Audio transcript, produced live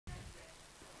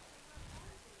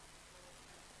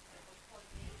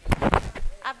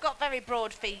got very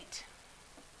broad feet.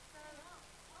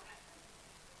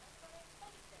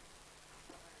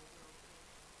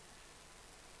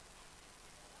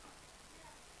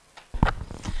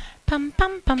 Pum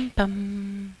pum pum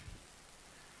pum.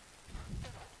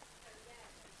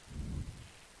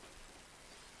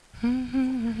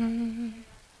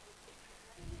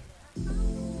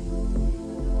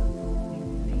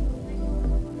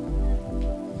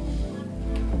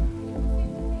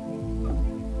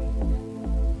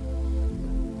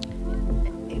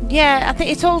 Yeah, I think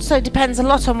it also depends a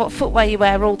lot on what footwear you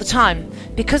wear all the time.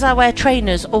 Because I wear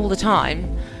trainers all the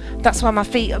time, that's why my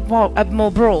feet are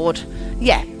more broad.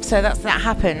 Yeah, so that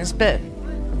happens, but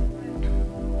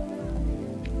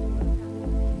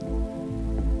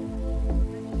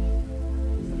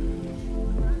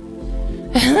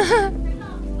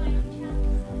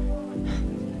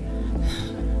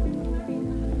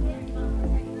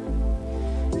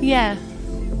yeah.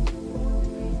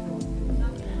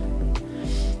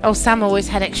 Oh, Sam always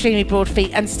had extremely broad feet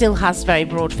and still has very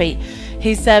broad feet.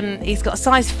 He's got a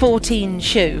size 14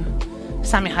 shoe.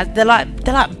 Sammy has. They're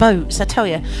like boats, I tell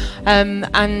you.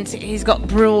 And he's got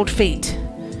broad feet.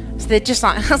 So they're just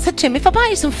like, I said to him, if I buy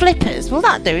you some flippers, will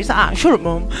that do? He's like, ah, shut up,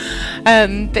 Mum.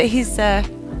 But he's yeah.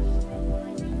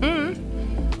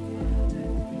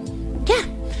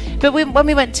 But when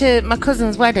we went to my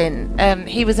cousin's wedding,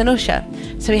 he was an usher,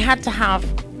 so he had to have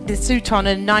the suit on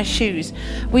and nice shoes.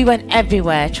 We went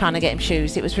everywhere trying to get him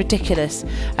shoes. It was ridiculous,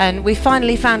 and we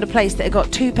finally found a place that had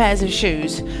got 2 pairs of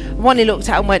shoes. One he looked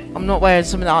at and went, I'm not wearing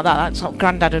something like that, that's what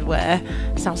Grandad would wear.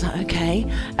 So I was like, okay.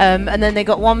 And then they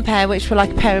got 1 pair which were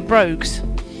like a pair of brogues,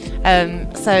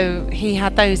 so he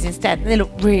had those instead, and they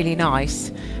looked really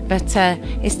nice. But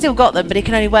he's still got them, but he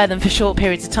can only wear them for short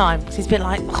periods of time. So he's a bit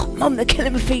like, oh, Mum, they're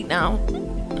killing my feet now.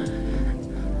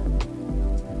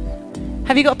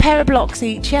 Have you got a pair of blocks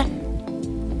each, yeah?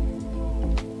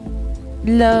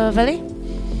 Lovely.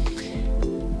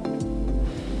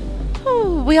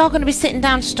 Ooh, we are going to be sitting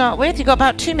down to start with. You've got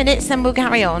about 2 minutes, then we'll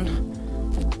carry on.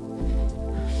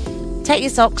 Take your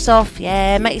socks off.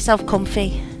 Yeah, make yourself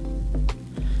comfy.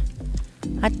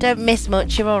 I don't miss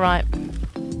much, you're alright.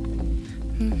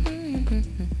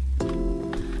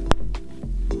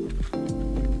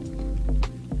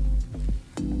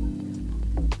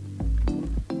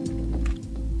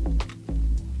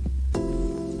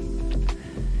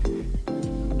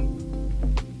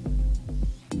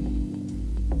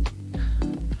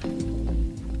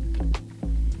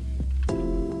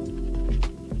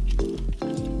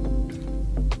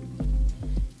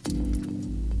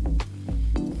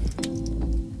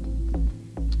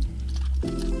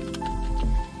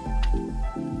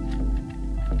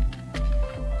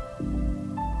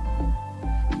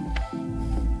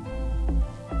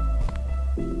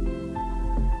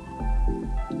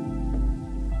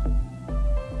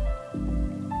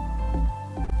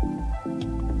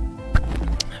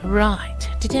 Right.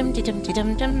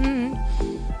 Dum-dum-dum-dum-dum.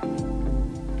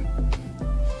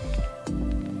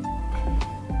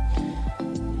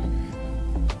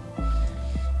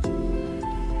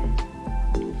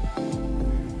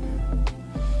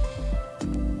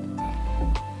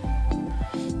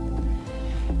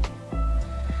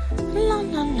 La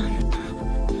la la.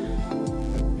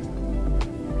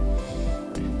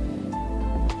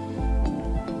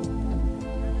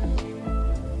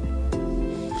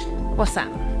 What's that?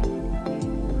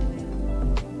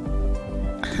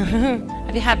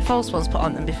 Have you had false ones put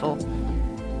on them before?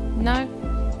 No?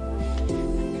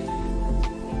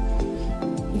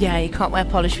 Yeah, you can't wear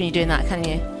polish when you're doing that, can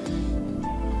you?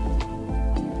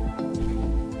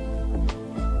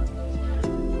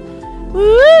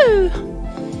 Woo!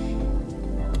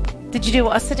 Did you do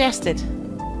what I suggested?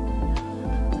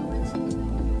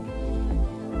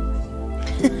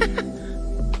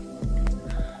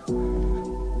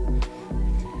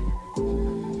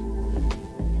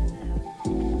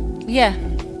 Yeah.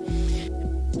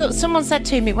 Look, someone said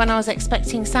to me when I was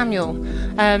expecting Samuel,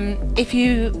 if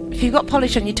you've got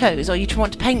polish on your toes or you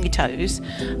want to paint your toes,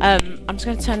 I'm just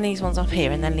going to turn these ones off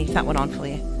here and then leave that one on for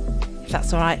you, if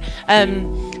that's all right.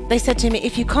 They said to me,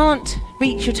 if you can't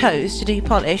reach your toes to do your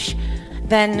polish,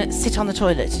 then sit on the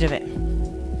toilet to do it.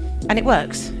 And it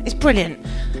works. It's brilliant.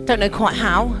 Don't know quite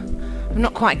how. I'm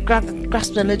not quite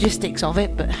grasped the logistics of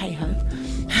it, but hey ho.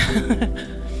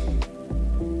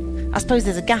 I suppose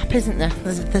there's a gap, isn't there?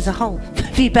 There's a hole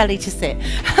for your belly to sit.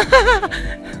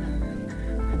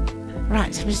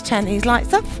 Right, so just turn these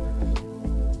lights off.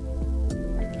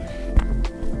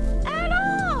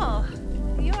 Hello! Are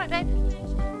you alright, babe?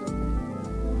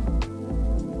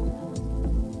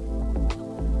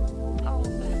 Oh,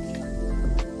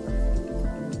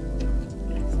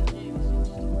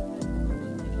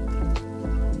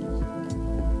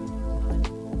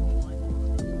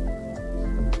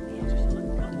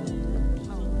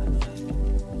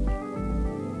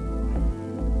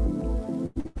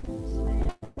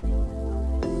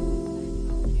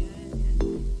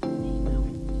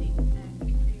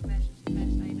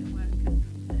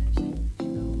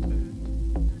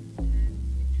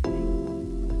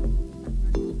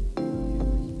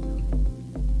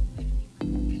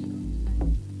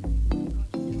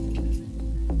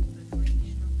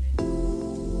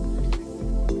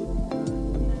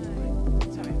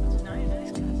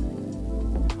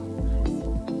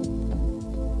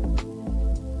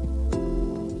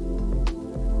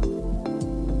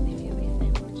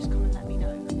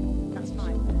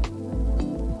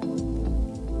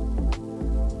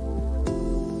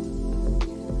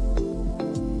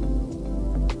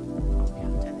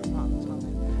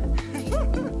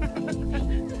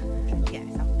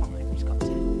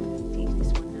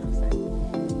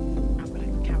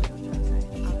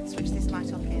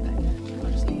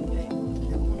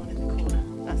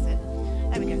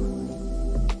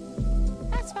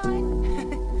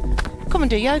 come and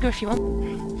do yoga if you want.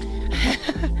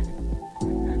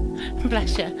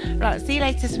 Bless you. Right, see you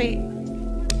later, sweet.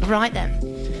 Right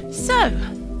then. So.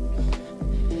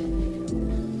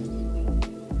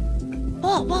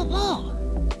 What?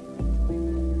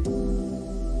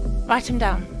 Write them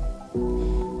down.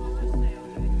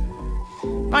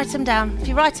 Write them down. If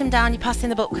you write them down, you pass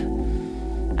in the book.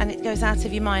 And it goes out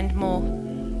of your mind more.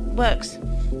 Works.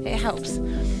 It helps.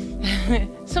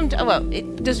 Well,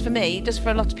 it does for me. It does for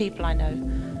a lot of people I know.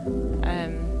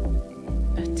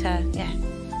 Yeah,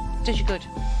 does you good.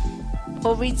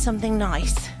 Or read something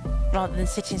nice rather than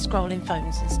sitting scrolling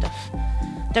phones and stuff.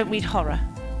 Don't read horror.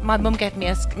 My mum gave me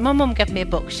a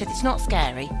book. She said it's not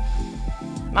scary.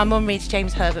 My mum reads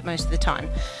James Herbert most of the time.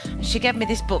 She gave me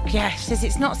this book. Yeah, she says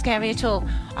it's not scary at all.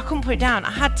 I couldn't put it down.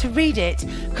 I had to read it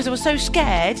because I was so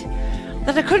scared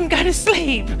that I couldn't go to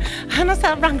sleep. And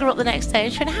I rang her up the next day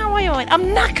and she went, "How are you?" I went, "I'm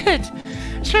knackered."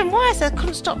 She went, "Why?" I said, "I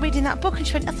couldn't stop reading that book." And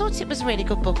she went, "I thought it was a really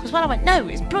good book as well." I went, "No,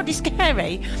 it's bloody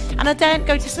scary. And I daren't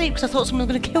go to sleep because I thought someone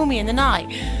was going to kill me in the night."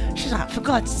 She's like, "For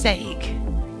God's sake."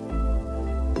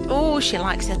 Oh, she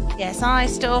likes the CSI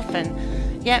stuff and,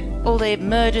 yep, all the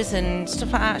murders and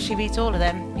stuff like that. She reads all of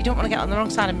them. You don't want to get on the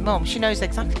wrong side of mum. She knows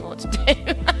exactly what to do.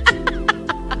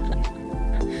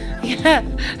 Yeah.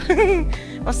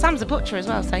 Well, Sam's a butcher as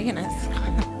well, so, you know.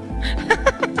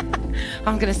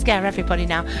 I'm going to scare everybody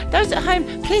now. Those at home,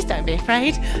 please don't be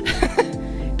afraid.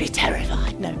 Be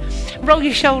terrified. No. Roll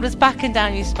your shoulders back and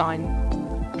down your spine.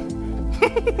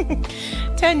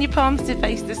 Turn your palms to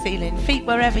face the ceiling. Feet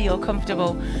wherever you're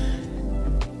comfortable.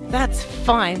 That's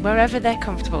fine, wherever they're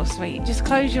comfortable, sweet. Just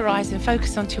close your eyes and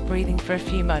focus onto your breathing for a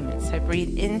few moments. So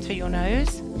breathe in through your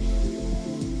nose.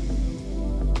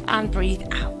 And breathe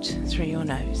out through your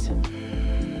nose.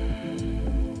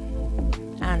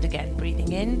 And again,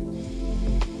 breathing in.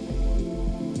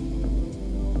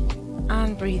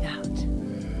 And breathe out.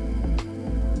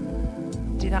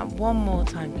 Do that one more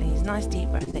time, please. Nice deep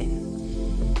breath in.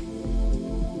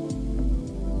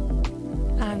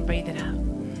 And breathe it out.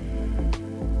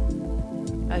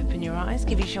 Open your eyes,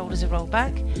 give your shoulders a roll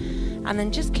back, and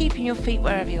then just keeping your feet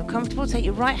wherever you're comfortable, take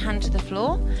your right hand to the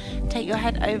floor, take your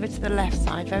head over to the left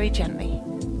side very gently.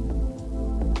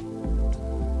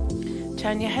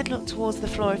 Turn your head, look towards the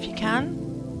floor if you can.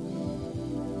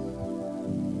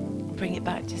 Bring it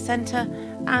back to center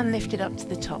and lift it up to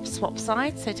the top. Swap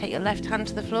sides, so take your left hand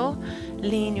to the floor,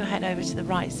 lean your head over to the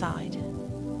right side.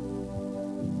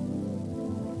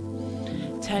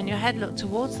 Turn your head, look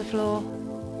towards the floor.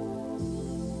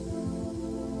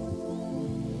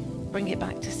 Bring it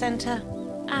back to center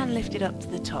and lift it up to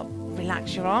the top.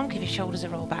 Relax your arm, give your shoulders a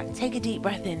roll back. Take a deep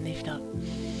breath in, lift up.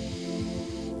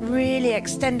 Really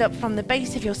extend up from the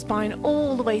base of your spine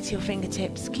all the way to your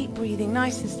fingertips. Keep breathing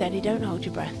nice and steady, don't hold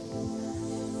your breath.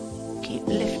 Keep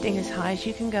lifting as high as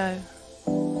you can go.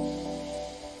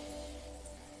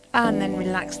 And then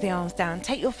relax the arms down.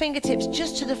 Take your fingertips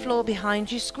just to the floor behind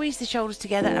you. Squeeze the shoulders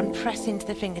together and press into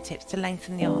the fingertips to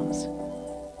lengthen the arms.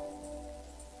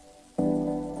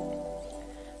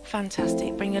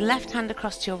 Fantastic. Bring your left hand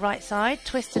across to your right side.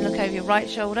 Twist and look over your right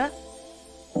shoulder.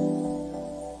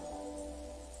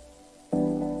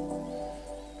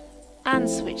 And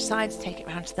switch sides. Take it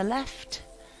round to the left.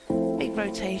 Big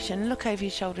rotation. Look over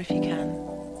your shoulder if you can.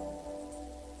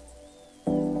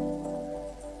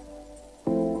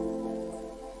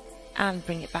 And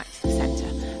bring it back to the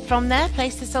centre. From there,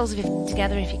 place the soles of your feet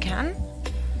together if you can.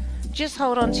 Just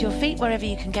hold on to your feet wherever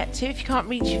you can get to. If you can't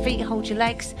reach your feet, hold your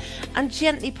legs and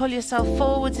gently pull yourself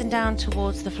forwards and down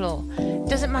towards the floor.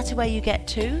 Doesn't matter where you get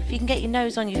to. If you can get your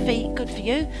nose on your feet, good for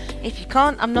you. If you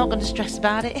can't, I'm not going to stress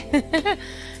about it.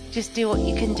 Just do what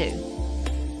you can do.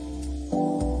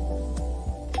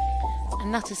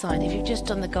 And that aside, if you've just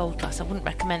done the gold class, I wouldn't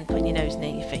recommend putting your nose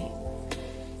near your feet.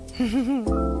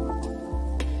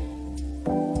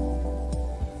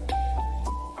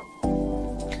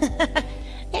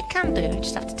 It can do, you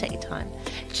just have to take your time.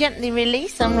 Gently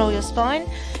release, unroll your spine,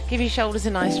 give your shoulders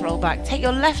a nice roll back. Take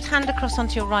your left hand across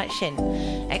onto your right shin.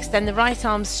 Extend the right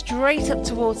arm straight up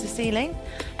towards the ceiling.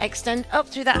 Extend up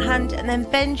through that hand and then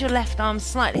bend your left arm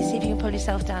slightly. See if you can pull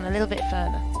yourself down a little bit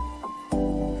further.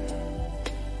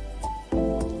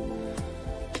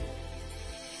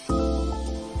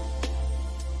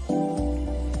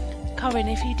 Corinne,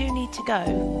 if you do need to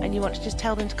go and you want to just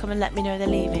tell them to come and let me know they're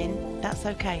leaving, that's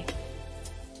okay.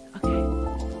 Okay.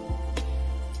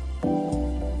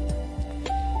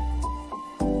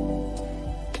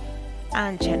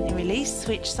 And gently release,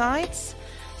 switch sides.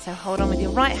 So hold on with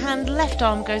your right hand, left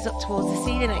arm goes up towards the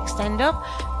ceiling, extend up.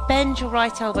 Bend your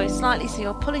right elbow slightly so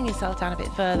you're pulling yourself down a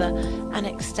bit further and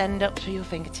extend up through your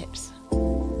fingertips.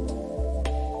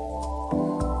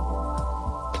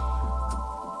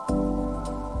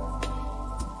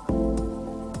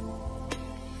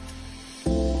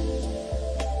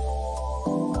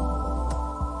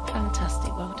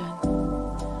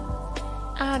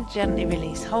 and gently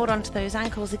release. Hold on to those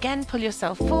ankles again, pull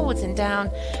yourself forwards and down.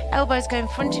 Elbows go in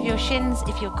front of your shins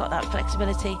if you've got that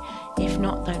flexibility. If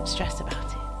not, don't stress about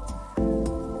it.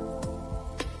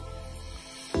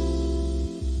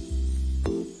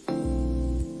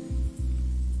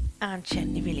 And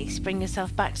gently release. Bring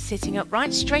yourself back to sitting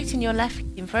upright. Straighten your left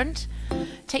leg in front.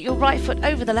 Take your right foot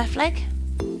over the left leg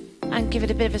and give it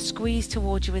a bit of a squeeze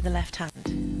towards you with the left hand.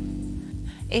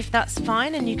 If that's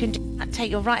fine and you can do that, take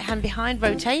your right hand behind,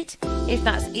 rotate. If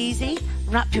that's easy,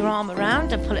 wrap your arm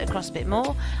around and pull it across a bit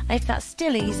more. And if that's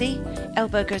still easy,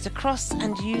 elbow goes across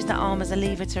and use that arm as a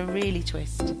lever to really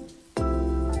twist.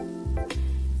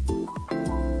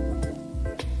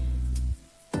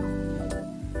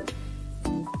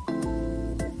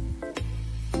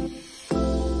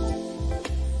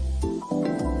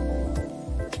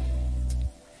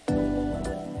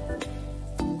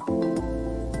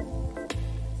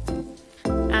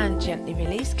 Gently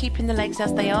release, keeping the legs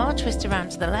as they are, twist around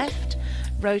to the left,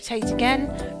 rotate again,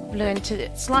 learn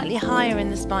to slightly higher in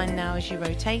the spine now as you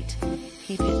rotate,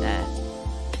 keep it there.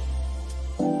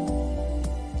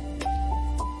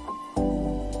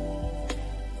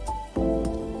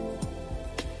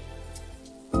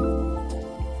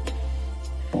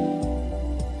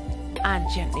 And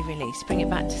gently release, bring it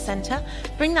back to centre,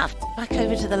 bring that back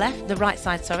over to the left, the right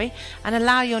side, sorry, and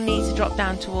allow your knee to drop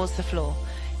down towards the floor.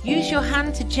 Use your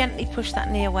hand to gently push that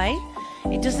knee away.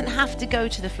 It doesn't have to go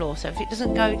to the floor, so if it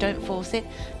doesn't go, don't force it.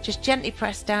 Just gently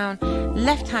press down.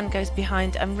 Left hand goes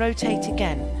behind and rotate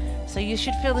again. So you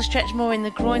should feel the stretch more in the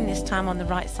groin this time on the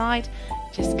right side.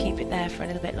 Just keep it there for a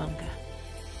little bit longer.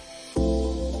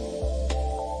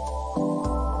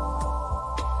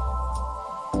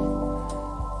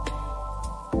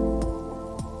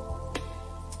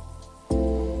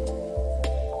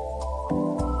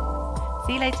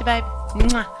 See you later, babe.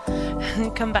 Mwah.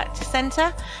 Come back to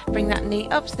centre, bring that knee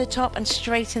up to the top and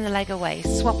straighten the leg away.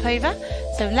 Swap over,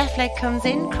 so left leg comes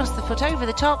in, cross the foot over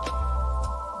the top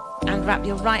and wrap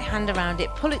your right hand around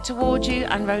it. Pull it towards you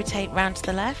and rotate round to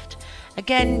the left.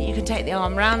 Again, you can take the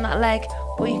arm round that leg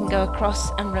or you can go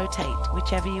across and rotate,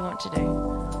 whichever you want to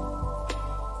do.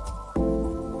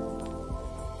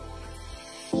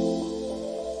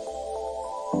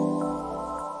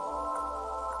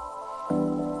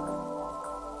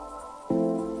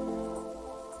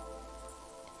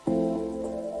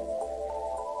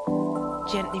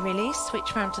 Gently release,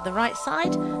 switch round to the right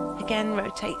side, again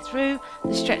rotate through,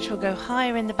 the stretch will go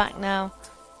higher in the back now.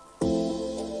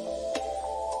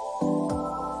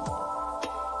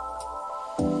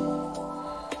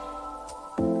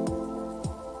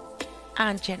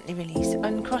 And gently release,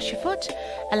 uncross your foot,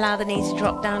 allow the knee to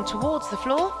drop down towards the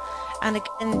floor, and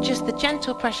again just the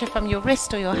gentle pressure from your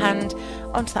wrist or your hand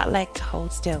onto that leg to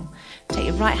hold still. Take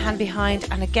your right hand behind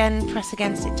and again press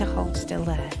against it to hold still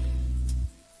there.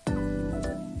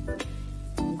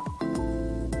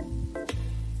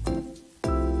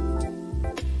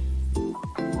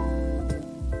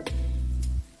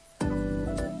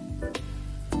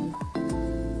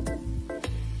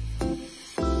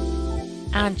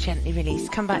 And gently release.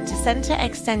 Come back to centre,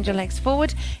 extend your legs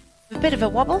forward, a bit of a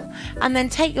wobble, and then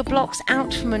take your blocks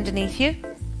out from underneath you.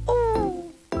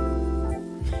 Ooh.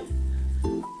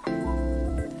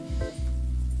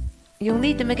 You'll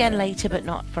need them again later, but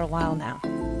not for a while now.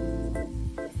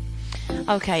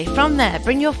 Okay, from there,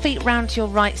 bring your feet round to your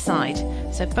right side.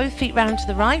 So both feet round to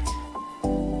the right.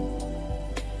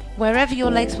 Wherever your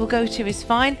legs will go to is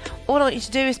fine. All I want you to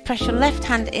do is press your left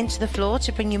hand into the floor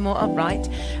to bring you more upright,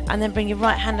 and then bring your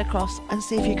right hand across and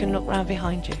see if you can look round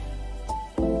behind you.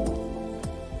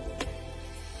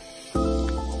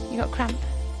 You got cramp?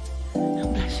 Oh,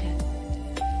 bless you.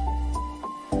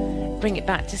 Bring it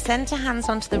back to centre, hands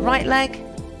onto the right leg.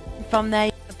 From there,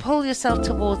 you pull yourself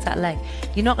towards that leg.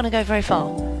 You're not going to go very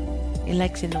far. Your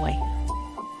leg's in the way.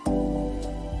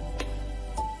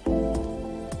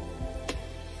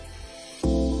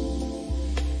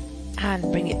 And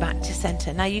bring it back to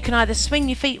centre. Now you can either swing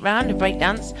your feet round and break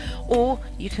dance, or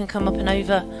you can come up and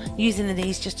over using the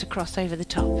knees just to cross over the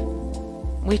top.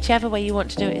 Whichever way you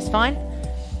want to do it is fine.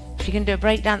 If you can do a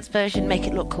break dance version, make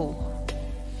it look cool.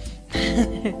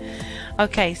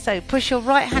 Okay, so push your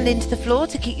right hand into the floor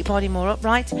to keep your body more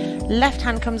upright. Left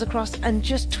hand comes across and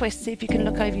just twist. See if you can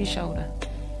look over your shoulder.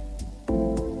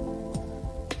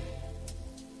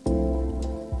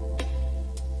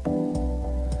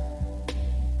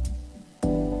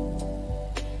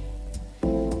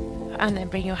 And then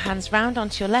bring your hands round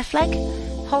onto your left leg.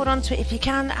 Hold on to it if you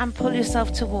can and pull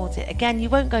yourself towards it. Again, you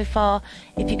won't go far.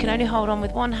 If you can only hold on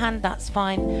with one hand, that's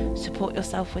fine. Support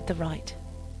yourself with the right.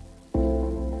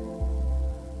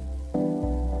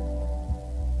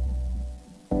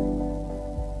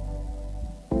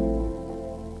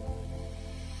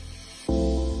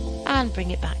 and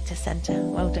bring it back to center.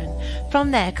 Well done.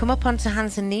 From there, come up onto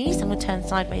hands and knees, and we'll turn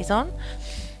sideways on.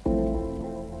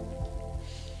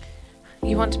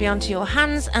 You want to be onto your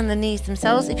hands and the knees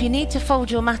themselves. If you need to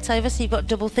fold your mat over so you've got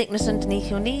double thickness underneath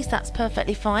your knees, that's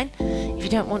perfectly fine. If you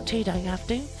don't want to, you don't have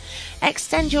to.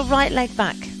 Extend your right leg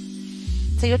back.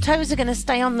 So your toes are going to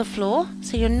stay on the floor,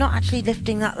 so you're not actually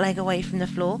lifting that leg away from the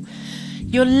floor.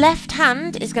 Your left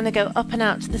hand is going to go up and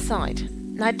out to the side.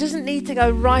 Now it doesn't need to go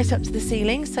right up to the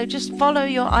ceiling, so just follow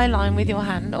your eye line with your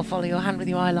hand, or follow your hand with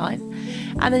your eye line.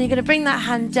 And then you're going to bring that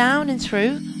hand down and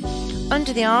through,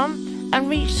 under the arm, and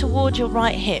reach towards your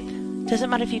right hip. Doesn't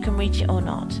matter if you can reach it or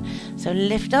not. So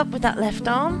lift up with that left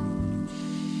arm,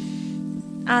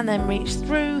 and then reach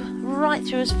through, right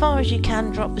through as far as you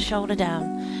can, drop the shoulder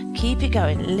down. Keep it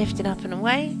going, lift it up and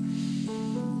away,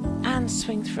 and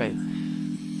swing through.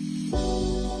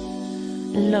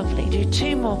 Lovely, do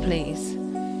 2 more please.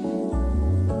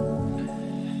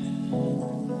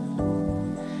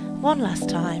 One last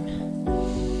time.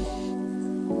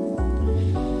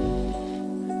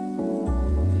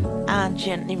 And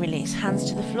gently release. Hands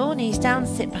to the floor, knees down,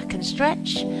 sit back and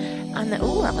stretch. And then,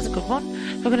 oh, that was a good one.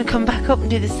 We're going to come back up and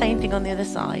do the same thing on the other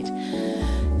side.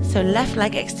 So left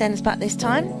leg extends back this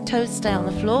time. Toes stay on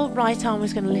the floor. Right arm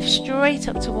is going to lift straight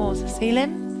up towards the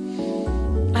ceiling.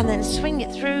 And then swing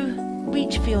it through.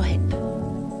 Reach for your hip.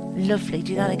 Lovely.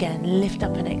 Do that again. Lift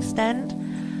up and extend.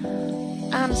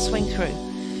 And swing through.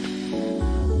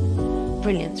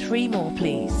 Brilliant. 3 more,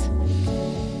 please.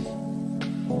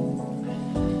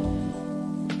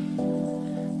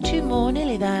 More,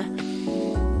 nearly there.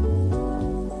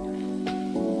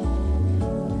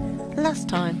 Last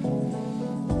time.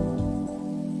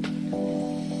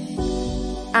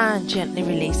 And gently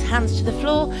release. Hands to the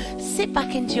floor. Sit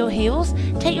back into your heels.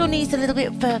 Take your knees a little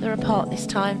bit further apart this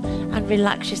time and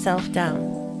relax yourself down.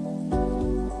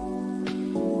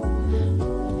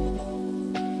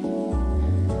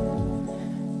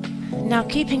 Now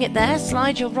keeping it there,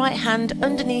 slide your right hand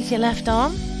underneath your left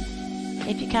arm,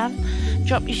 if you can.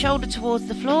 Drop your shoulder towards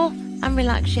the floor and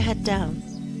relax your head down.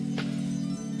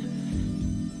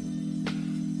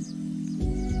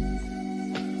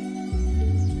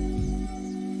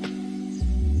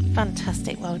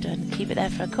 Fantastic, well done. Keep it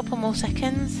there for a couple more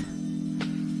seconds.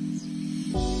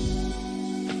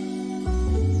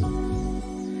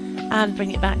 And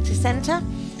bring it back to center.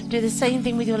 Do the same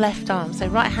thing with your left arm. So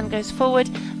right hand goes forward,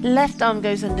 left arm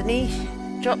goes underneath.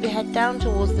 Drop your head down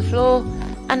towards the floor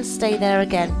and stay there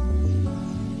again.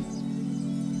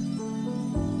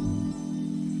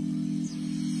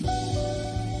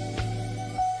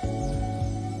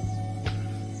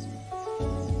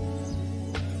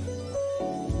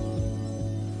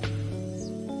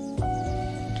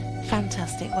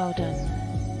 Fantastic, well done.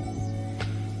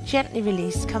 Gently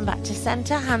release, come back to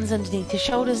center, hands underneath your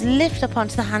shoulders, lift up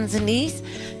onto the hands and knees,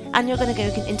 and you're going to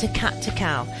go into cat to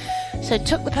cow. So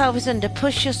tuck the pelvis under,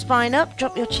 push your spine up,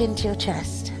 drop your chin to your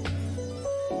chest.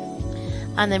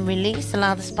 And then release,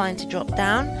 allow the spine to drop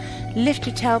down, lift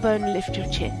your tailbone, lift your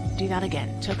chin. Do that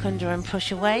again, tuck under and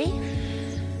push away,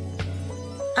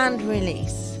 and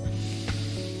release.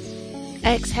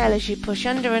 Exhale as you push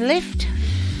under and lift.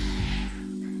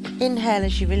 Inhale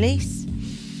as you release.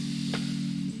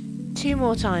 2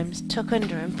 more times. Tuck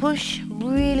under and push,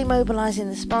 really mobilizing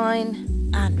the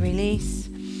spine, and release.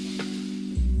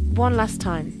 1 last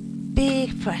time.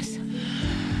 Big press.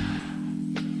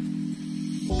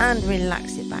 And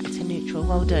relax it back to neutral.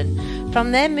 Well done.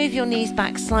 From there, move your knees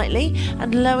back slightly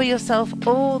and lower yourself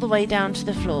all the way down to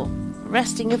the floor,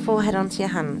 resting your forehead onto your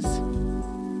hands.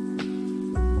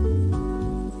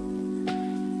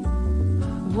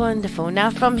 Wonderful.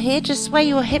 Now from here, just sway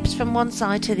your hips from one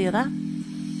side to the other.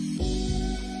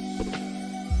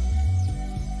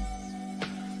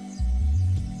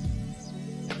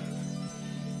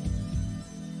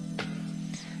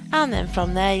 And then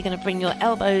from there, you're going to bring your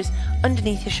elbows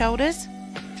underneath your shoulders.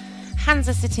 Hands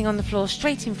are sitting on the floor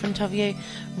straight in front of you.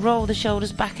 Roll the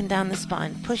shoulders back and down the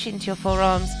spine. Push into your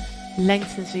forearms.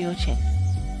 Lengthen through your chin.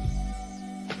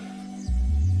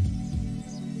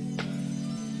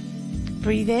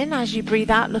 Breathe in. As you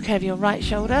breathe out, look over your right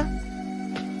shoulder.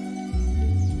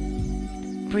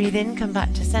 Breathe in, come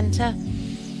back to center.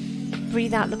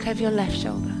 Breathe out, look over your left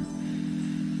shoulder.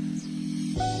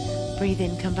 Breathe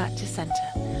in, come back to center.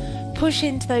 Push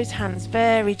into those hands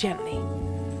very gently.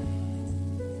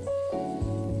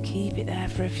 Keep it there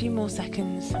for a few more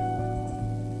seconds.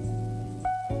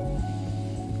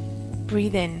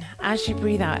 Breathe in. As you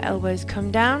breathe out, elbows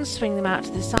come down, swing them out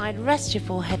to the side, rest your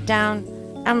forehead down,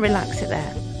 and relax it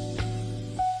there.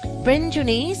 Bend your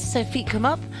knees so feet come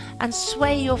up and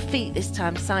sway your feet this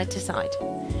time side to side.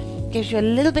 Gives you a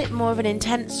little bit more of an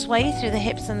intense sway through the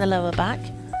hips and the lower back.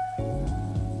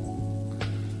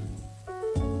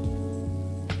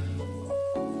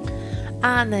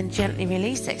 And then gently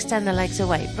release, extend the legs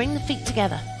away. Bring the feet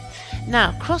together.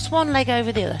 Now, cross one leg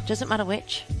over the other, doesn't matter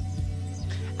which.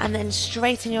 And then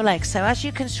straighten your legs. So as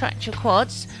you contract your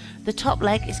quads, the top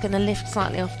leg is going to lift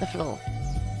slightly off the floor.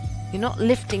 You're not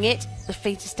lifting it, the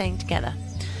feet are staying together.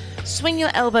 Swing your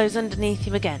elbows underneath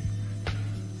you again.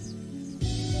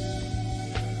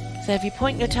 So if you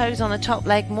point your toes on the top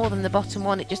leg more than the bottom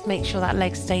one, it just makes sure that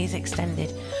leg stays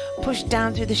extended. Push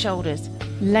down through the shoulders,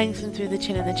 lengthen through the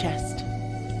chin and the chest.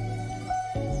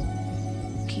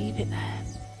 Keep it there.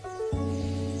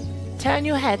 Turn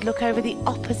your head, look over the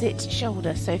opposite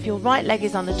shoulder. So if your right leg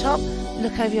is on the top,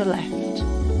 look over your left.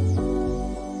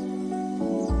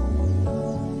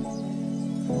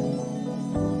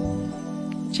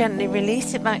 Gently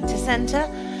release it back to center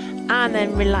and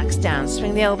then relax down.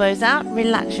 Swing the elbows out,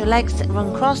 relax your legs,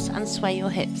 run cross and sway your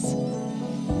hips.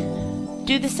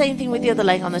 Do the same thing with the other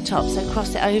leg on the top, so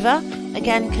cross it over.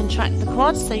 Again, contract the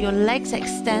quads so your legs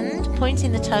extend,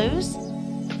 pointing the toes.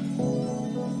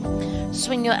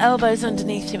 Swing your elbows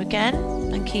underneath you again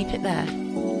and keep it there.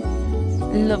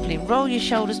 Lovely. Roll your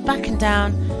shoulders back and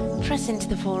down, press into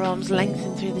the forearms,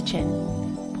 lengthen through the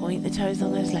chin. Point the toes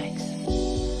on those legs.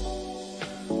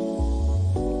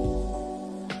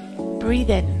 Breathe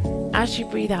in. As you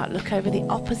breathe out, look over the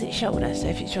opposite shoulder. So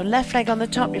if it's your left leg on the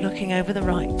top, you're looking over the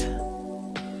right.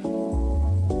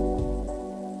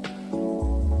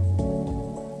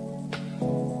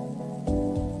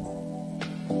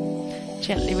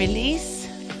 Gently release,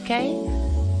 okay?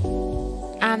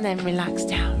 And then relax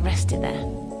down, rest it there.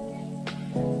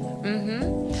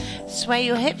 Sway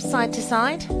your hips side to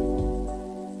side.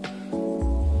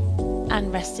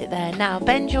 And rest it there. Now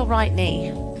bend your right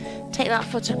knee. Take that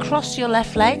foot across your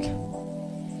left leg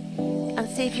and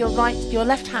see if your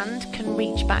left hand can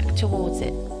reach back towards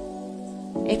it.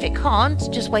 If it can't,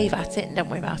 just wave at it and don't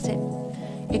worry about it.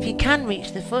 If you can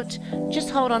reach the foot, just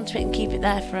hold on to it and keep it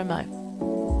there for a mo.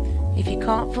 If you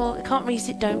can't reach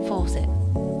it, don't force it.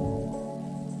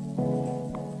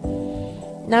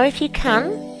 Now if you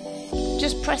can,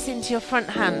 just press into your front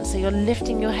hand so you're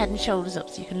lifting your head and shoulders up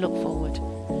so you can look forward.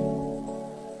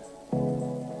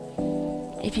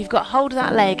 If you've got hold of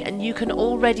that leg and you can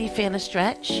already feel a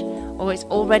stretch or it's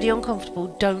already uncomfortable,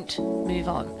 don't move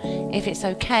on. If it's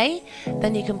okay,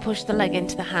 then you can push the leg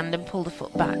into the hand and pull the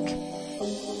foot back.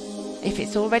 If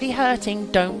it's already hurting,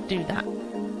 don't do that.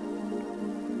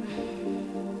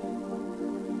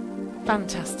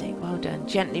 Fantastic, well done.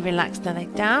 Gently relax the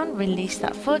leg down, release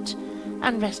that foot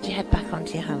and rest your head back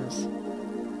onto your hands.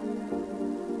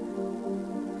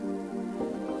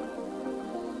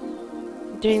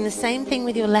 Doing the same thing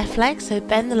with your left leg, so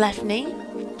bend the left knee,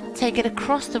 take it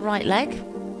across the right leg,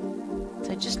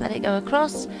 so just let it go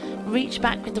across, reach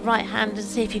back with the right hand and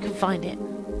see if you can find it.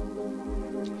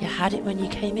 You had it when you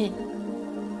came in.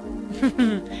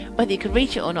 Whether you could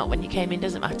reach it or not when you came in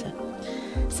doesn't matter.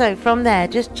 So from there,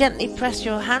 just gently press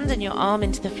your hand and your arm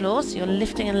into the floor, so you're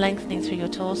lifting and lengthening through your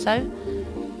torso.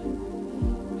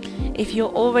 If you're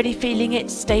already feeling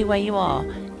it, stay where you are.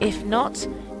 If not,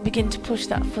 begin to push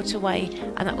that foot away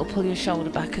and that will pull your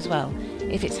shoulder back as well.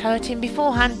 If it's hurting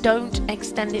beforehand, don't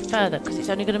extend it further because it's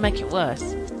only going to make it worse.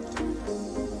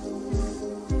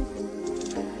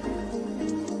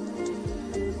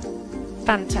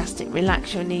 Fantastic.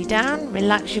 Relax your knee down,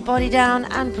 relax your body down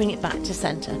and bring it back to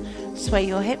center. Sway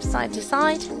your hips side to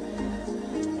side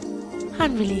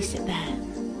and release it there.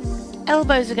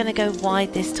 Elbows are going to go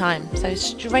wide this time, so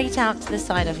straight out to the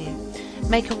side of you.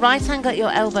 Make a right angle at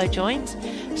your elbow joint.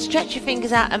 Stretch your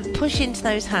fingers out and push into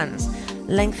those hands.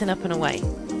 Lengthen up and away.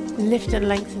 Lift and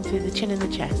lengthen through the chin and the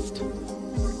chest.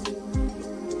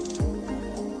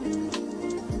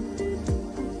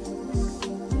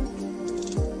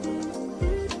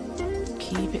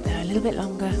 Keep it there a little bit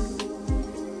longer.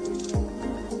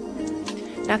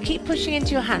 Now keep pushing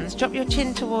into your hands. Drop your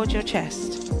chin towards your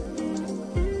chest.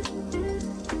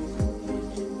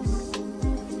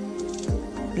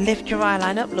 Lift your eye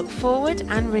line up, look forward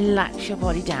and relax your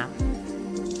body down.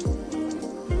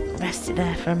 Rest it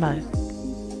there for a mo.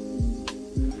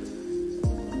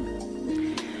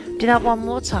 Do that one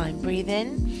more time. Breathe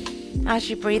in. As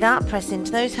you breathe out, press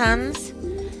into those hands.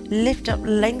 Lift up,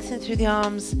 lengthen through the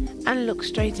arms and look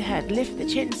straight ahead. Lift the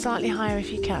chin slightly higher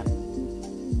if you can.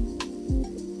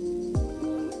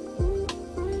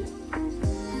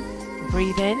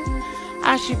 Breathe in.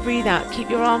 As you breathe out, keep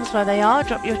your arms where they are,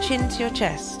 drop your chin to your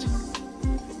chest.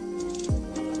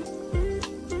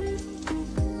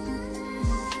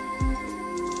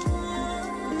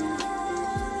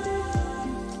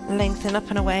 lengthen up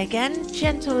and away again.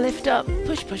 Gentle lift up,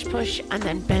 push, push, push, and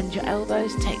then bend your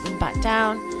elbows, take them back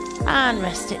down, and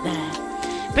rest it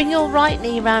there. Bring your right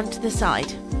knee round to the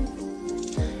side.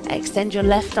 Extend your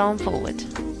left arm forward.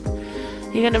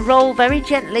 You're going to roll very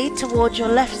gently towards your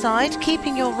left side,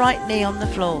 keeping your right knee on the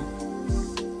floor.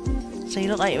 So you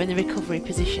look like you're in the recovery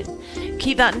position.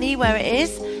 Keep that knee where it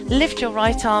is, lift your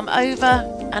right arm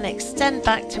over, and extend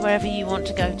back to wherever you want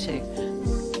to go to.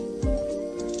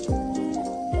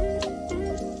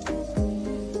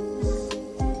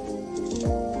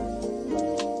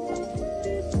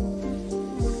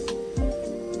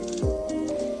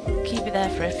 Keep it there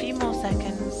for a few more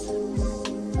seconds.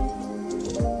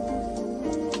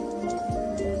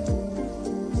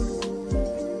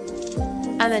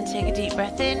 And then take a deep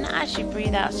breath in. As you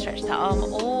breathe out, stretch that arm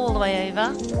all the way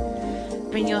over.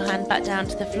 Bring your hand back down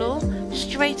to the floor,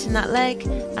 straighten that leg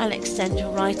and extend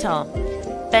your right arm.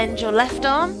 Bend your left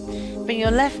arm, bring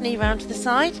your left knee round to the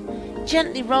side,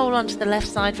 gently roll onto the left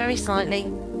side very slightly,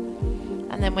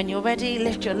 and then when you're ready,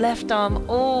 lift your left arm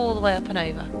all the way up and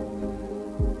over.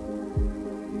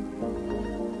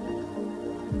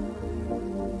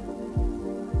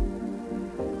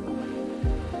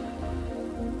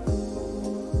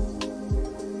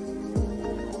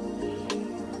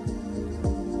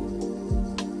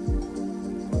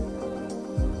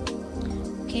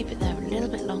 Keep it there a little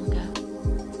bit longer.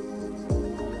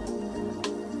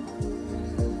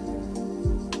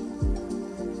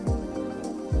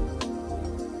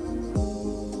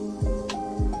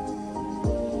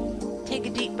 Take a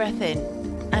deep breath in.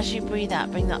 As you breathe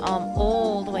out, bring the arm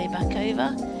all the way back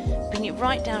over. Bring it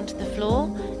right down to the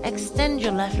floor. Extend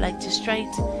your left leg to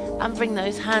straight and bring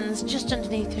those hands just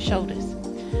underneath your shoulders.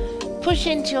 Push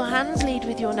into your hands, lead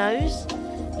with your nose.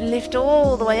 Lift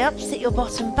all the way up, sit your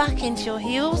bottom back into your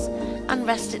heels and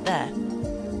rest it there.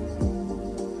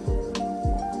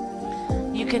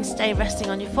 You can stay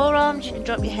resting on your forearms, you can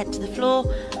drop your head to the floor,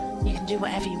 you can do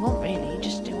whatever you want really,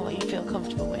 just do what you feel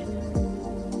comfortable with.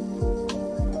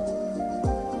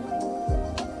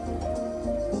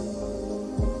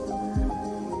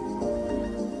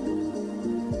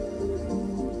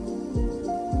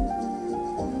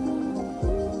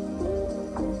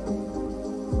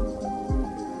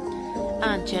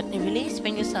 And gently release,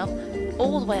 bring yourself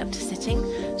all the way up to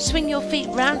sitting. Swing your feet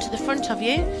round to the front of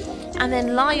you and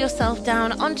then lie yourself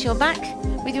down onto your back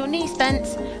with your knees bent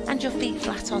and your feet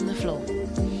flat on the floor.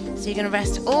 So you're going to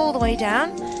rest all the way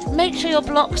down. Make sure your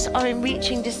blocks are in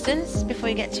reaching distance before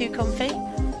you get too comfy.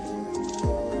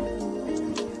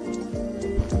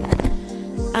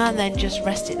 And then just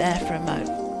rest it there for a moment.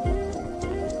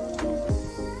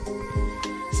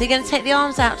 So you're going to take the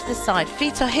arms out to the side.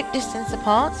 Feet are hip distance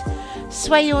apart.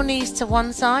 Sway your knees to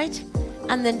one side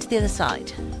and then to the other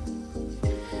side.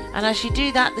 And as you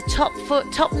do that, the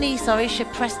top knee should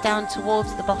press down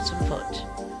towards the bottom foot.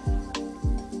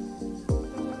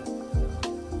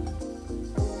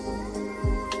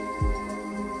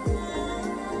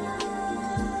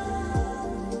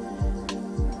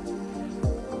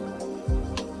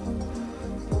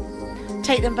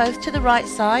 Take them both to the right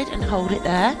side and hold it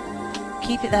there.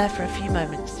 Keep it there for a few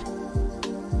moments.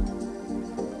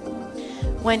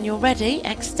 When you're ready,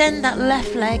 extend that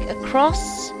left leg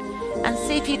across and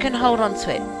see if you can hold on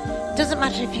to it. Doesn't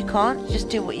matter if you can't, just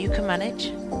do what you can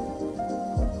manage.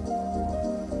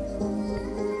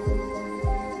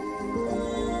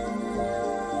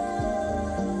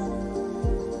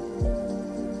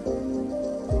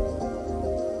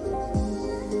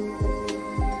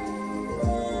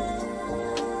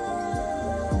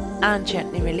 And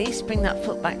gently release, bring that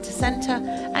foot back to centre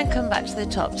and come back to the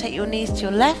top. Take your knees to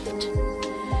your left.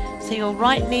 So your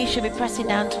right knee should be pressing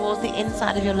down towards the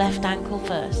inside of your left ankle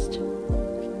first.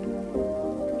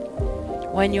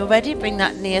 When you're ready, bring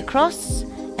that knee across,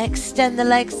 extend the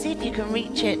legs, see if you can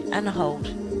reach it and hold.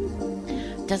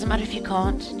 Doesn't matter if you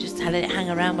can't, just let it hang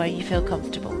around where you feel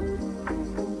comfortable.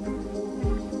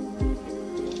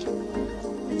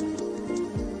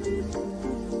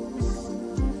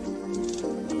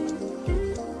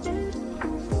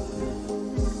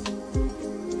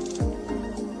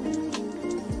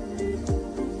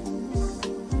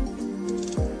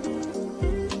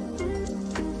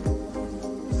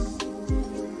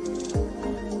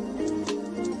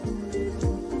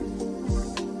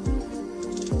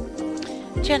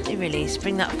 Gently release,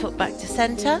 bring that foot back to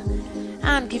centre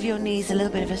and give your knees a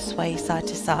little bit of a sway side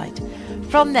to side.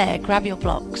 From there, grab your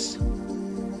blocks.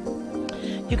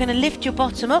 You're going to lift your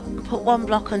bottom up, put one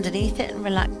block underneath it and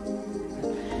relax.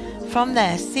 From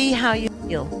there, see how you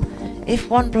feel. If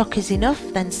one block is enough,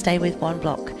 then stay with one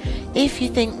block. If you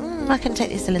think, I can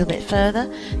take this a little bit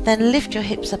further, then lift your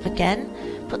hips up again,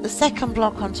 put the second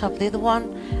block on top of the other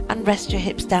one and rest your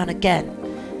hips down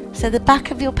again. So the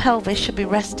back of your pelvis should be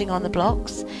resting on the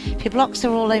blocks. If your blocks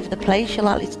are all over the place, you're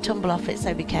likely to tumble off it,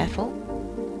 so be careful.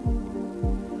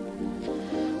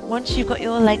 Once you've got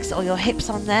your legs or your hips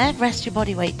on there, rest your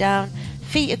body weight down.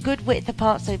 Feet a good width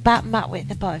apart, so about mat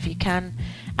width apart if you can,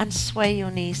 and sway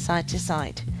your knees side to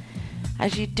side.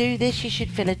 As you do this, you should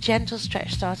feel a gentle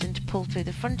stretch starting to pull through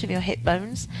the front of your hip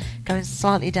bones, going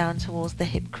slightly down towards the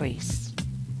hip crease.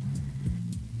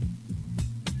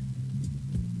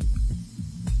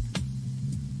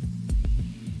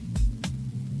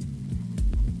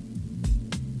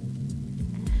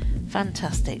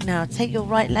 Fantastic. Now take your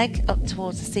right leg up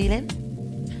towards the ceiling.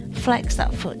 Flex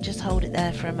that foot, just hold it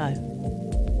there for a mo.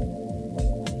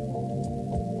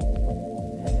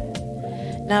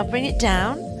 Now bring it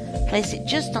down, place it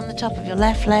just on the top of your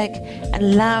left leg and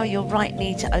allow your right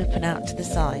knee to open out to the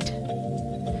side.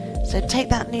 So take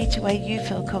that knee to where you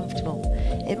feel comfortable.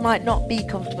 It might not be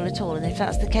comfortable at all, and if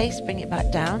that's the case, bring it back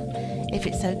down. If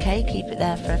it's okay, keep it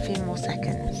there for a few more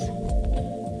seconds.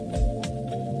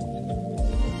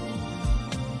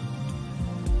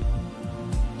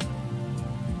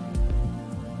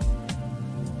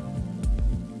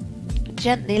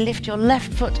 Gently lift your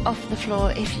left foot off the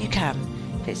floor if you can.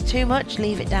 If it's too much,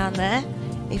 leave it down there.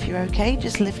 If you're okay,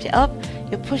 just lift it up.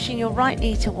 You're pushing your right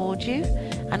knee towards you,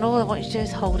 and all I want you to do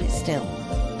is hold it still.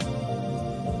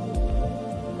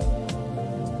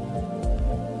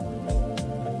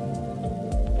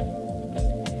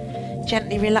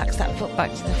 Gently relax that foot back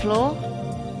to the floor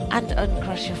and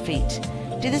uncross your feet.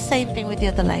 Do the same thing with the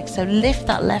other leg. So lift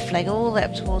that left leg all the way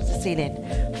up towards the ceiling.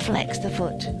 Flex the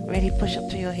foot. Really push up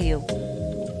to your heel.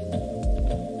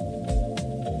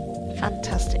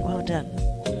 Fantastic, well done.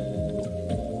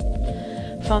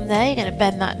 From there, you're going to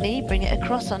bend that knee, bring it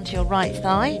across onto your right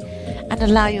thigh, and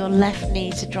allow your left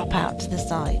knee to drop out to the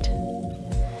side.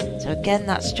 So again,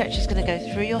 that stretch is going to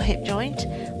go through your hip joint.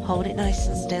 Hold it nice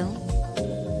and still.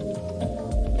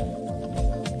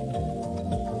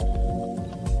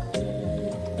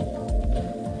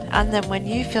 And then when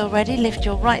you feel ready, lift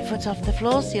your right foot off the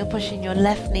floor so you're pushing your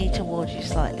left knee towards you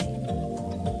slightly.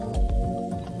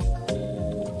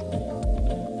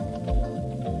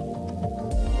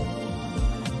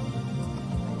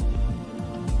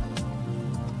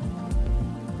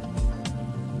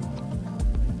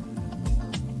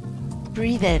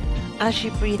 Breathe in. As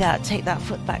you breathe out, take that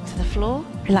foot back to the floor,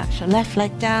 relax your left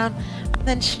leg down, and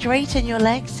then straighten your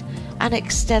legs and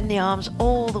extend the arms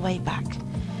all the way back.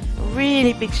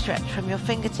 Really big stretch from your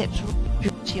fingertips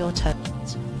to your toes.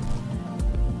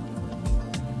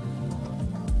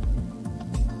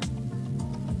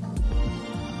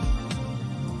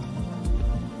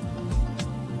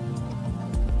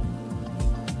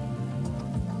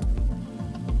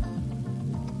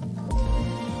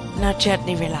 Now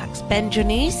gently relax. Bend your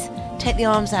knees, take the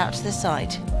arms out to the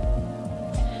side.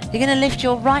 You're going to lift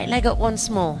your right leg up once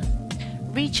more.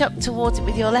 Reach up towards it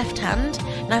with your left hand.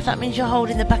 Now if that means you're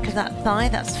holding the back of that thigh,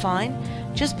 that's fine.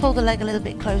 Just pull the leg a little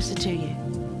bit closer to you.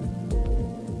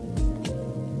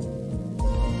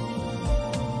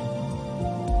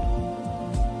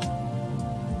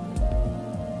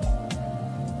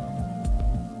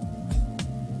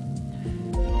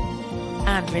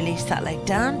 And release that leg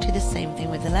down. Do the same thing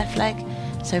with the left leg.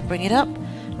 So bring it up.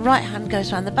 Right hand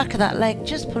goes around the back of that leg.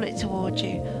 Just pull it towards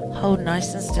you. Hold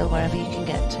nice and still wherever you can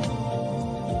get to.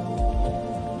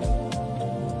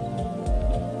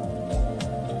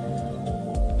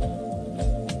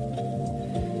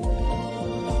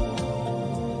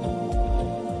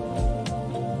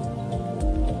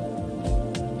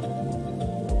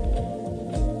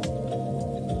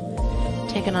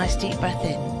 Take a nice deep breath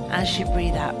in. As you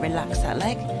breathe out, relax that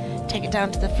leg. Take it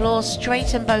down to the floor,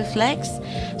 straighten both legs.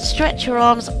 Stretch your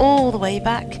arms all the way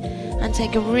back and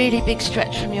take a really big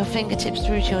stretch from your fingertips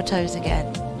through to your toes again.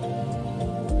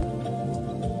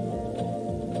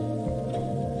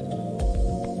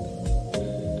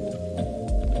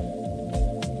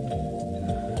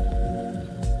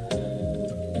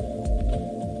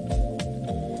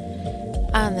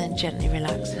 And then gently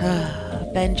relax.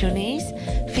 Bend your knees,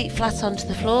 feet flat onto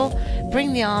the floor,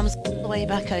 bring the arms all the way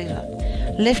back over.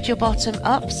 Lift your bottom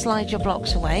up, slide your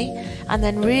blocks away, and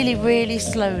then really, really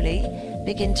slowly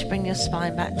begin to bring your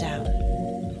spine back down.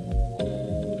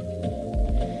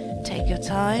 Take your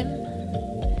time.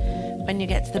 When you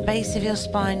get to the base of your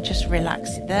spine, just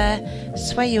relax it there.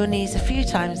 Sway your knees a few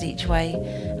times each way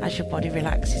as your body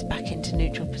relaxes back into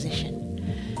neutral position.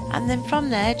 And then from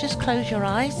there, just close your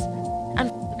eyes and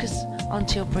focus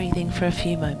onto your breathing for a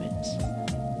few moments.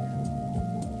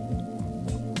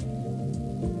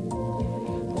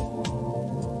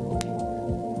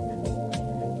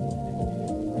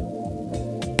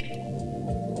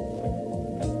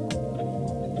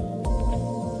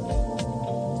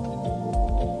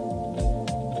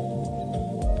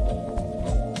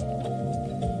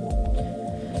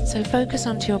 So focus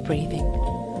onto your breathing.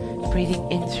 Breathing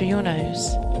in through your nose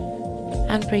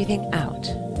and breathing out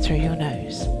through your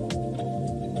nose.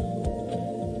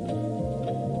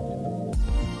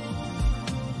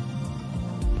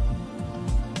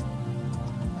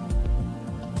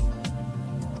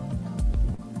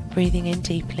 Breathing in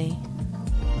deeply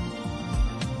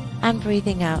and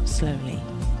breathing out slowly.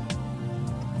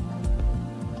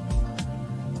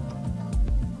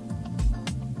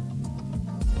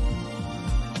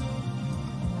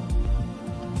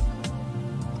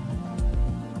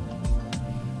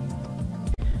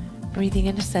 Breathing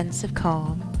in a sense of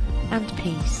calm and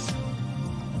peace.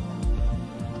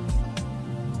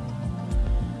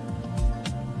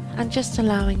 And just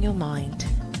allowing your mind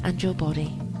and your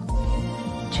body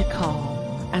to calm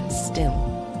and still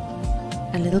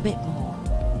a little bit more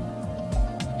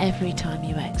every time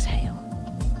you exhale.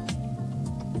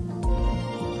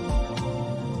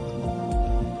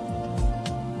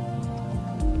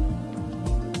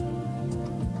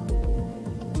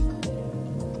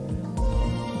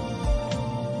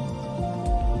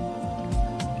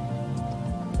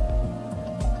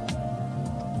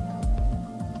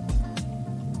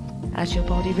 As your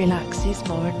body relaxes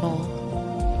more and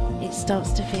more, it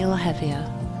starts to feel heavier.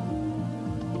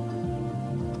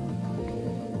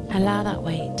 Allow that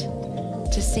weight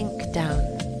to sink down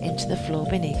into the floor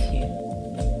beneath you.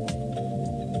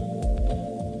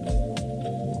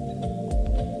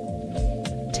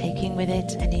 Taking with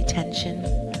it any tension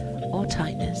or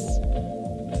tightness,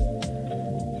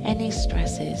 any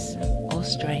stresses or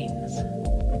strains.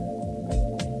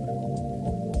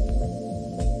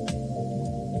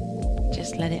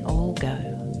 Just let it all go.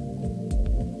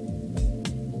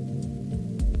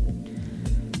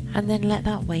 And then let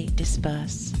that weight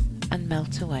disperse and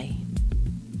melt away,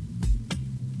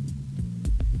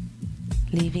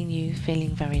 leaving you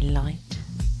feeling very light,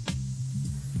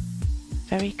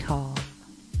 very calm,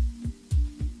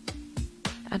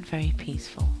 and very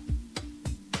peaceful.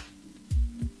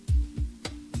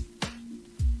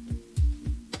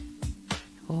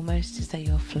 Almost as though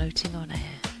you're floating on air.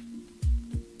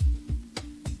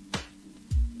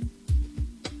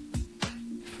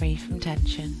 Free from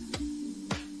tension,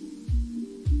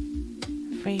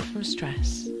 free from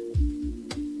stress,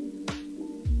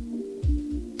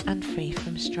 and free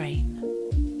from strain.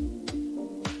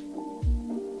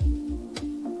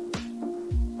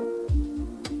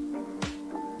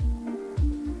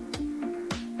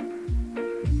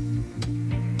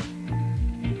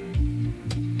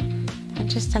 And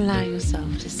just allow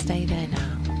yourself to stay there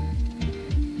now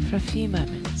for a few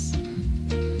moments,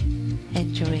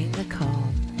 enjoying the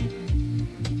calm,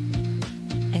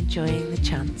 enjoying the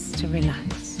chance to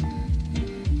relax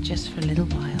just for a little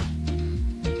while.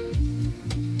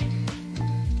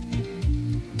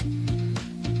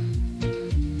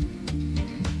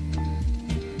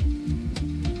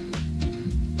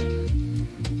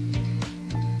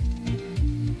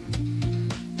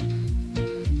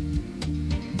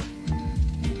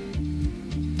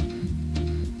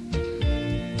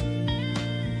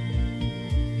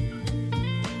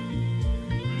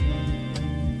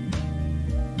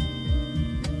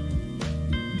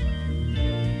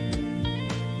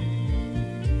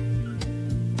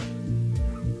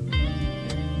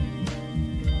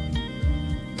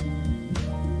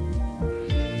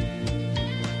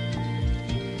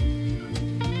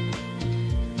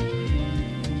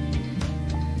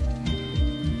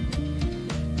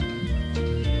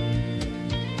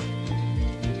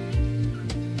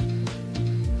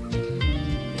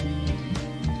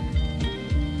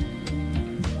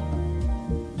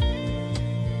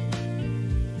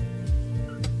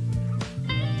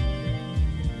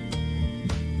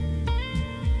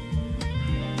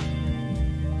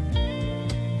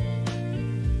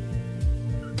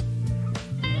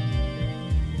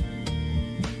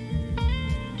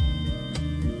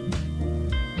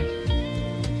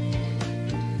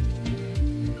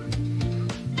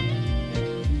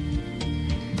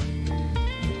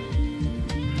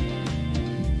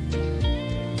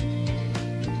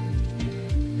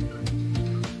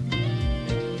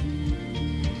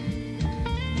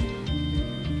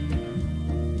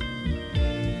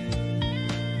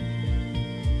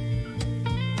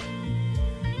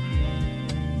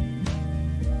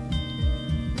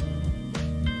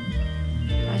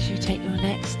 Take your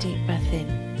next deep breath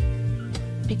in.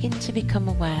 Begin to become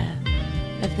aware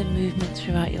of the movement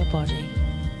throughout your body,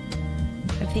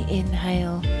 of the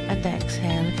inhale and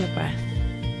exhale of your breath,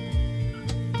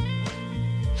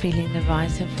 feeling the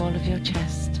rise and fall of your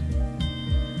chest,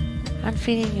 and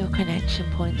feeling your connection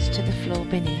points to the floor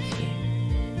beneath you.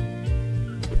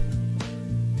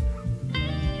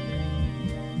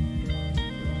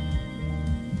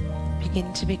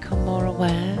 begin to become more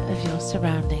aware of your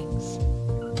surroundings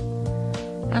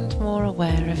and more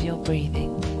aware of your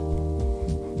breathing.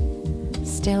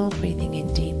 Still breathing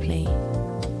in deeply,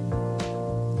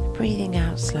 breathing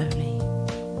out slowly.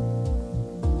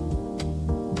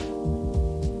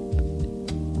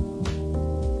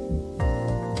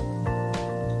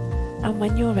 And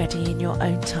when you're ready in your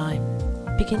own time,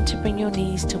 begin to bring your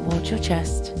knees towards your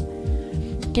chest,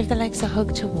 give the legs a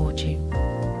hug toward you,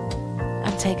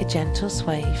 and take a gentle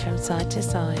sway from side to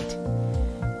side,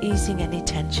 easing any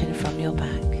tension from your back.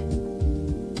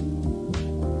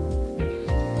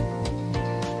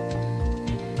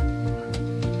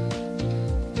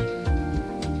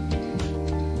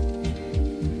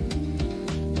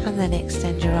 And then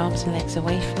extend your arms and legs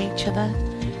away from each other.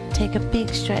 Take a big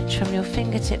stretch from your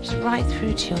fingertips right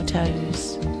through to your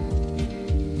toes.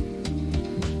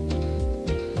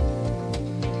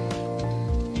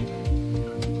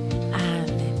 And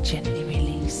then gently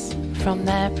release. From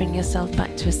there, bring yourself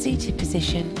back to a seated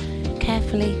position,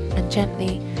 carefully and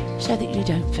gently, so that you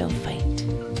don't feel faint.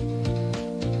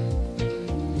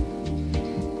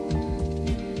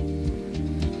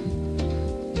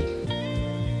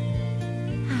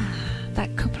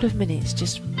 That couple of minutes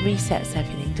just resets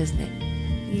everything, doesn't it?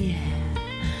 Yeah.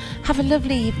 Have a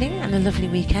lovely evening and a lovely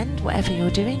weekend, whatever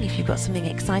you're doing. If you've got something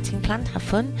exciting planned, have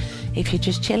fun. If you're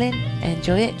just chilling,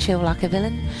 enjoy it, chill like a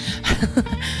villain.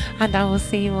 And I will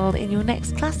see you all in your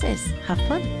next classes. Have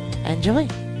fun. Enjoy.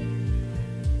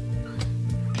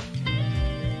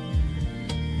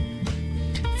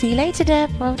 See you later,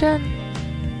 Deb. Well done.